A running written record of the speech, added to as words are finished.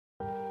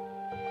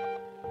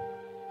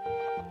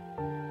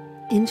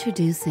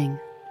Introducing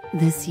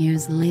this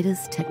year's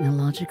latest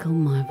technological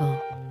marvel.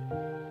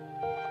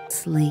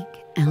 Sleek,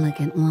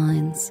 elegant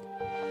lines,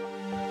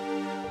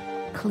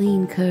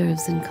 clean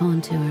curves and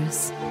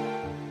contours,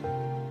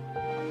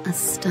 a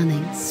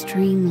stunning,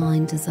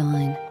 streamlined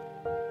design.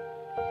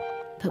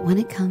 But when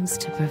it comes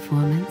to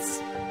performance,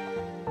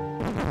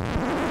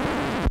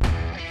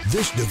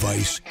 this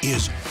device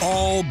is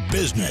all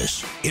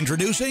business.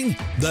 Introducing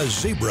the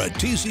Zebra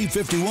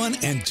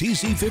TC51 and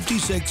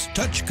TC56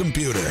 touch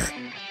computer.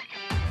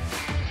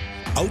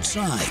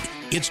 Outside,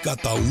 it's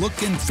got the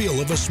look and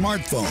feel of a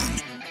smartphone.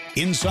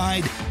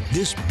 Inside,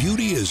 this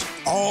beauty is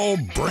all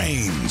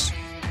brains.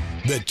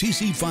 The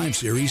TC5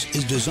 series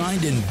is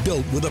designed and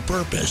built with a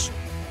purpose: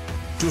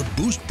 to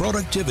boost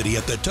productivity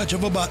at the touch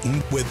of a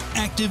button with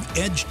Active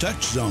Edge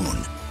Touch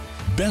Zone.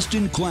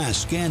 Best-in-class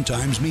scan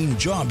times mean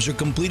jobs are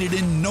completed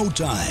in no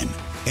time,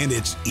 and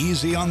it's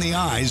easy on the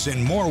eyes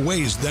in more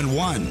ways than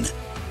one.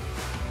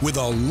 With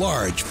a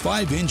large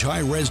 5-inch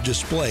high-res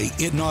display,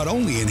 it not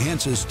only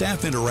enhances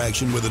staff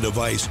interaction with the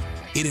device,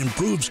 it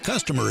improves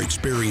customer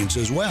experience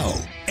as well.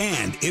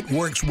 And it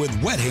works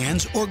with wet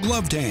hands or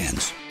gloved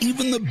hands.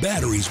 Even the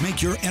batteries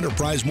make your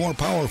enterprise more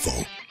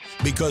powerful,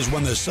 because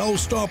when the cells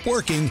stop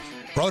working,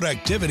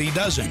 productivity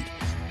doesn't.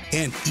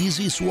 And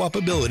easy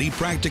swappability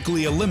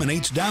practically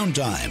eliminates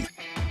downtime.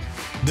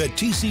 The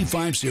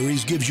TC5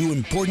 series gives you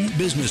important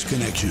business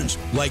connections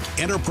like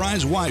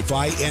enterprise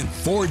Wi-Fi and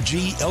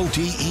 4G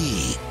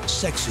LTE.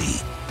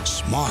 Sexy,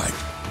 smart,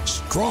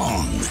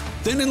 strong,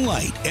 thin and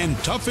light, and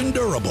tough and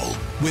durable.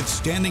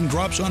 Withstanding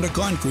drops onto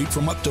concrete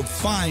from up to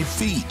 5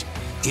 feet.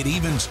 It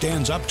even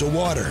stands up to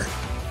water.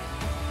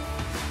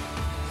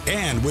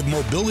 And with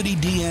Mobility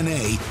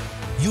DNA,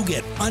 you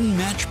get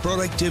unmatched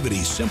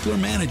productivity, simpler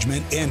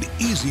management, and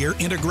easier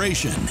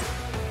integration.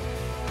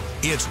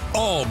 It's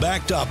all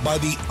backed up by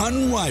the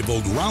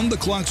unrivaled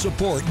round-the-clock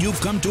support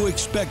you've come to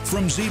expect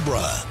from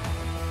Zebra.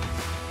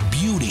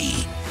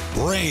 Beauty,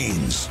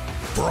 brains,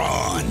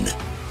 brawn.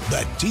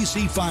 The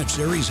TC5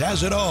 series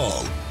has it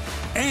all.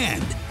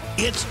 And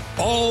it's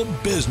all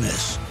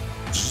business.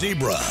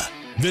 Zebra.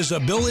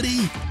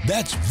 Visibility,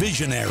 that's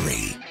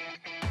visionary.